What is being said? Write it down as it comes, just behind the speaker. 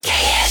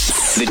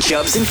K-Hits. The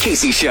Chubbs and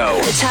Casey Show.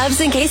 The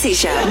Chubbs and Casey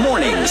Show.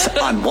 Mornings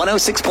on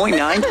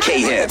 106.9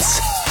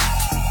 K-Hits.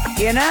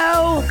 You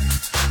know,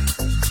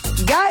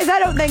 guys, I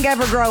don't think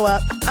ever grow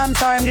up. I'm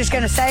sorry, I'm just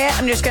going to say it.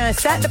 I'm just going to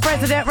set the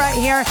precedent right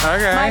here.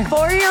 Okay. My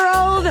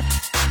 4-year-old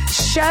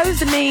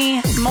shows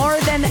me more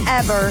than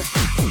ever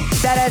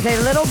that as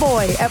a little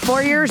boy at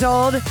 4 years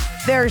old,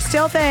 there are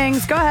still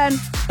things. Go ahead.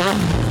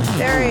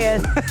 There he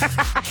is.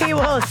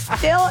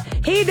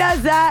 He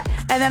does that,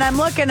 and then I'm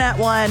looking at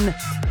one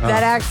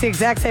that acts the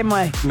exact same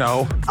way.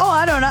 No. Oh,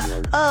 I don't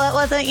know. Oh, that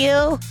wasn't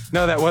you?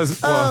 No, that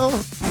was... Well,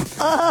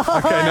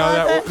 okay,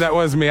 no, that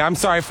was me. I'm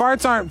sorry.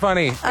 Farts aren't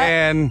funny.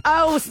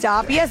 Oh,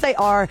 stop. Yes, they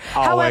are.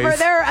 Always. However,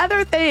 there are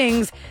other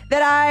things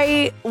that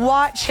I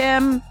watch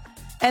him,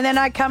 and then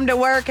I come to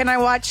work and I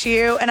watch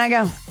you, and I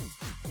go,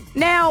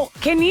 now,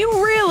 can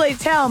you really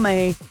tell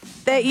me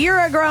that you're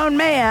a grown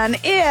man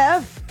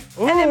if...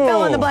 And then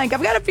fill in the blank.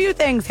 I've got a few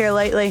things here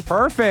lately.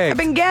 Perfect. I've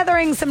been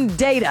gathering some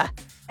data.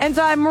 And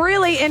so I'm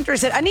really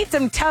interested. I need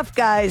some tough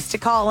guys to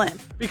call in.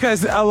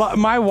 Because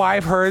my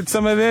wife heard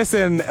some of this,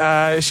 and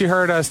she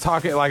heard us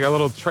talking like a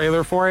little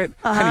trailer for it.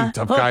 I need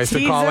tough guys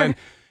to call in.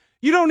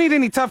 You don't need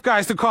any tough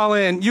guys to call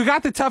in. You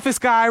got the toughest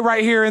guy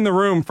right here in the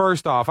room,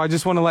 first off. I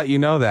just want to let you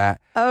know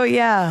that. Oh,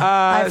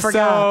 yeah. I forgot.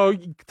 So,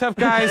 tough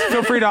guys,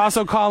 feel free to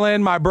also call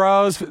in. My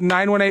bros,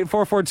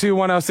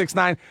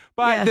 918-442-1069.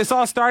 But this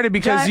all started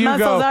because Giant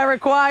muscles are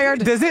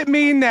required. Does it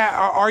mean that,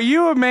 are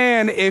you a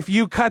man if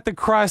you cut the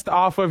crust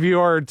off of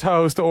your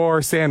toast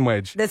or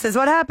sandwich? This is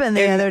what happened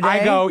the other day.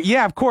 I go,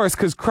 yeah, of course,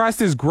 because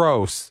crust is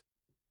gross.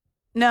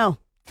 No.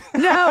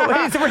 No,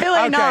 it's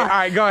really not. Okay, all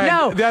right, go ahead.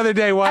 No. The other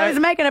day, what? I was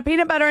making a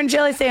peanut butter and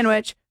jelly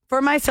sandwich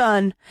for my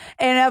son.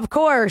 And of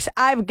course,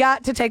 I've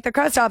got to take the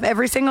crust off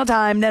every single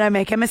time that I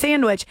make him a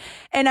sandwich.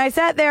 And I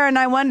sat there and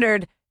I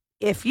wondered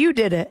if you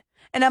did it.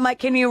 And I'm like,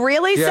 can you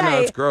really say, no,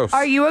 it's gross.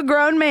 Are you a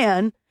grown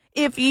man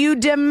if you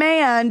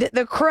demand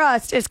the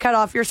crust is cut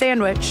off your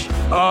sandwich?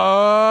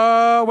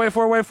 Oh, wait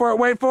for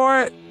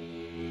it.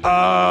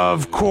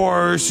 Of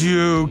course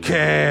you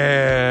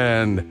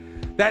can.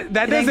 That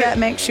think that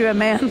makes you a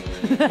man?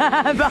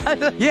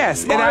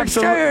 Yes, it absolutely.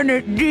 Staring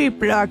it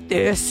deep like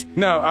this.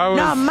 No, I was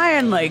not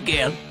manly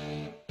again.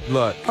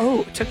 Look.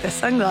 Oh, took the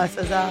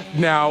sunglasses off.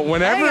 Now,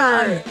 whenever.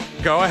 Hang on.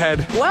 Go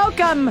ahead.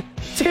 Welcome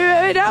to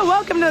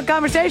the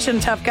conversation,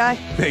 tough guy.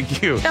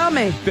 Thank you. Tell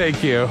me.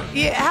 Thank you.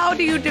 How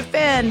do you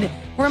defend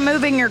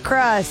removing your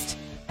crust?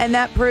 And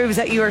that proves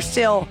that you are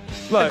still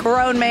a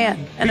grown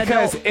man, an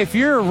because adult. If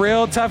you're a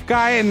real tough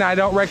guy, and I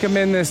don't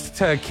recommend this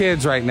to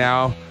kids right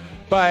now,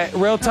 but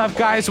real tough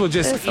guys will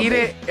just eat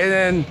it, and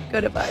then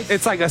good advice.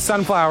 It's like a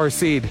sunflower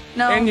seed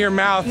in your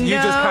mouth. You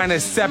just kind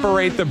of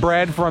separate the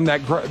bread from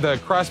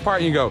the crust part,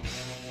 and you go.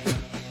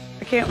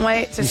 I can't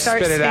wait to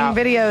start seeing out.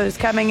 videos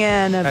coming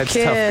in of That's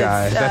kids. Tough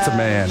guy. That's a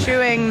man.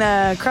 Chewing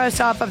the crust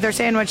off of their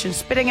sandwich and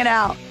spitting it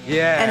out.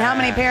 Yeah. And how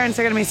many parents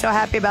are going to be so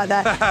happy about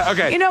that?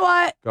 Okay. You know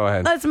what? Go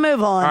ahead. Let's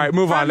move on. All right,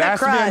 move on. There There has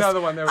to be another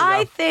one. There we go.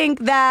 I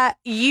think that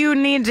you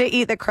need to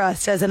eat the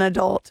crust as an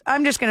adult.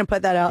 I'm just going to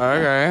put that out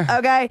there.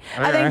 Okay.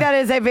 I think that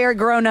is a very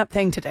grown-up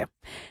thing to do.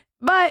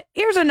 But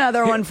here's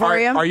another one for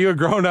you. Are you a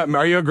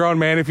grown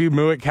man if you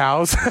moo at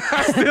cows?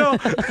 Still,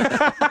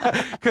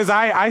 because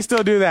I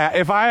still do that.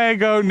 If I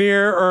go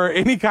near or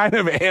any kind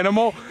of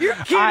animal, you're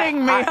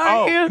kidding me,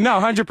 aren't you? No,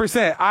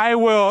 100%. I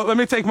will. Let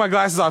me take my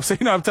glasses off so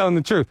you know I'm telling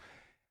the truth.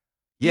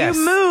 Yes.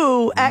 You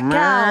moo at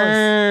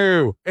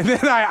cows. And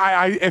then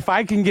I if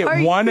I can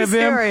get one of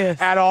them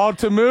at all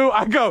to moo,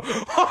 I go,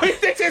 oh, he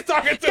thinks he's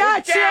talking to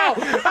a cow.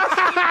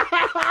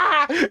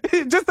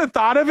 Just the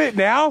thought of it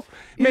now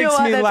makes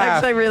me laugh. That's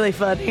actually really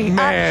funny.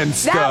 Man,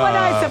 that one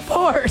I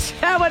support.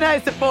 That one I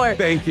support.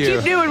 Thank you.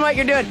 Keep doing what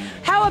you're doing.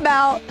 How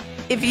about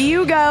if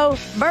you go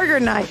burger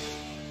night?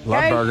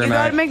 Love burger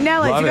night. You go to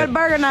McNally's, you go to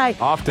burger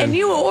night. Often. And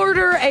you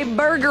order a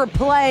burger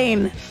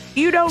plain.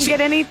 You don't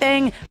get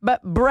anything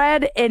but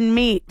bread and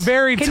meat.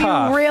 Very tough.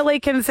 Can you really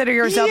consider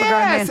yourself a grown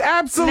man? Yes,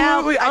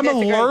 absolutely. No, I'm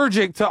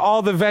allergic to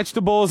all the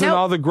vegetables and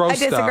all the gross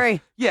stuff. I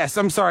disagree. Yes,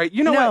 I'm sorry.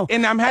 You know what?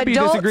 And I'm happy you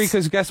disagree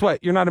because guess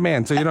what? You're not a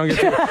man, so you don't get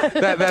to.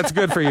 That's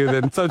good for you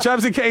then. So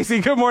Chubbs and Casey,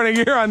 good morning.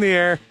 You're on the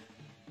air.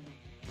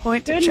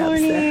 Point to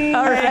Chubbs there.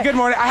 All right. Hey, good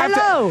morning.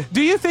 Hello.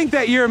 Do you think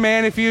that you're a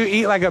man if you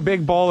eat like a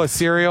big bowl of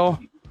cereal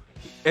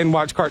and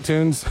watch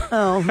cartoons?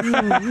 Oh,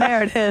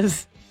 there it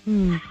is.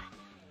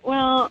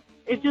 Well,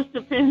 it just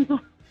depends.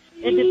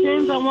 It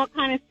depends on what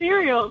kind of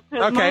cereal.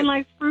 Because mine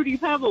likes Fruity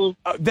Pebbles.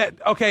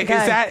 Okay.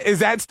 Is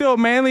that still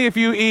manly if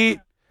you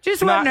eat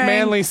not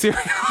manly cereal?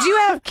 Do you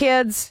have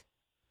kids?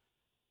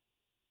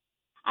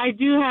 I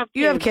do have kids.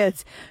 You have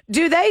kids.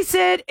 Do they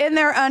sit in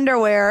their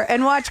underwear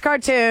and watch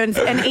cartoons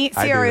and eat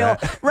cereal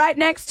right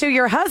next to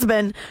your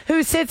husband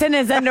who sits in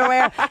his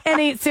underwear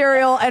and eats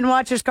cereal and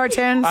watches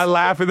cartoons? I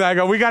laugh and I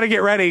go, we got to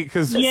get ready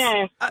because.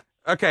 Yes.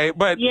 Okay,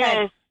 but.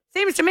 Yes.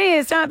 Seems to me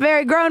it's not a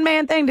very grown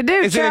man thing to do.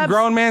 Is it a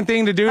grown man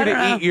thing to do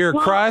to eat your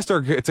crust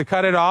or to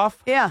cut it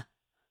off? Yeah.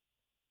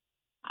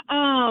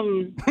 I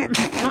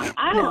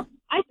don't.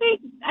 I think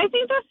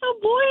that's so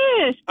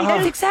boyish.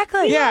 That's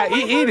exactly. Yeah,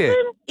 eat it.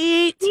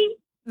 Eat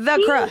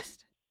the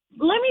crust.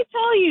 let me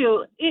tell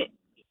you,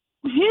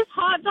 his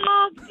hot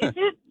dog, if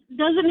it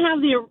doesn't have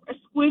the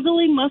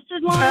squiggly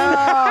mustard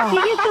line, he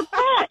gets a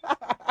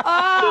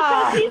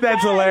pet.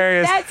 That's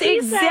hilarious. That's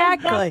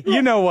exactly.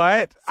 You know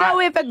what? So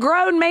if a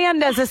grown man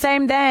does the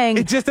same thing,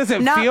 It just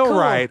doesn't not feel cool.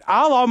 right.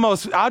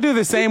 I'll do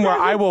the same where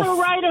I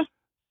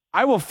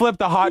will flip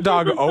the hot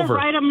dog over. The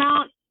right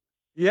amount.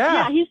 Yeah.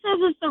 Yeah, he says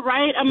it's the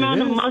right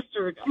amount of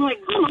mustard. I'm like,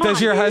 come on. Does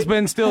your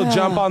husband still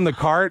jump on the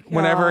cart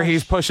whenever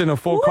he's pushing a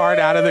full cart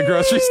out of the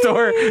grocery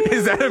store?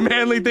 Is that a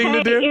manly thing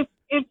to do?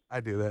 If I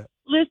do that.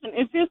 listen,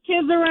 if his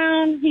kid's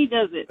around, he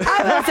does it.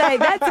 I would say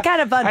that's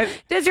kind of fun.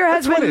 Does your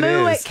That's what husband it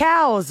moo is. at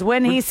cows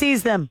when he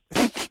sees them?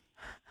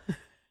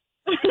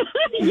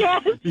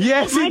 Yes.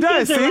 Yes, he My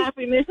does. kids are See?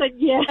 laughing. They said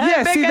yes.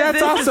 Yeah, see, Because that's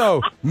this is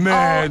also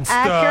man all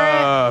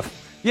accurate.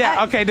 stuff.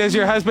 Yeah, okay. Does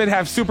your husband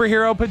have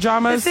superhero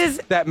pajamas This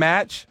is- that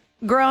match?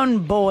 Grown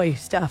boy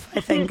stuff,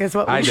 I think, is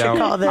what we should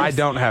call this. I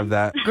don't have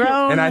that.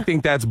 Grown and I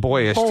think that's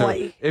boyish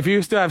boy. too. If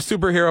you still have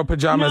superhero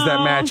pajamas that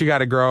No. match, you got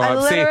to grow I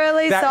up.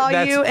 literally saw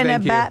you in a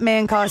thank you.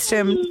 Batman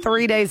costume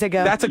 3 days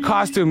ago. That's a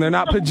costume. They're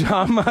not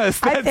pajamas.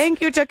 I think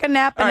you took a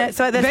nap in All it, right,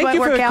 so that's thank what you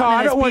we're for the call. counting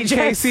I don't as want PJs.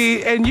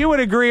 Casey, and you would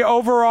agree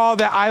overall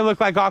that I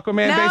look like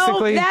Aquaman, No,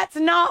 basically. that's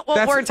not what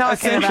That's we're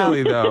talking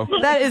essentially, about. though.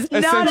 That is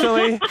not.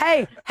 Essentially.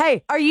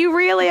 Hey, are you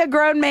really a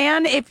grown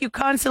man if you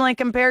constantly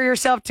compare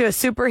yourself to a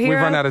superhero? We've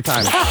run out of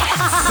time.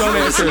 Don't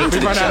answer. Listening to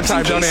We've the run out of Chuck time.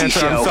 and Don't Casey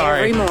answer. I'm Show.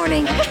 sorry. Every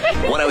morning.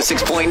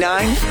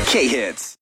 106.9 K Hits.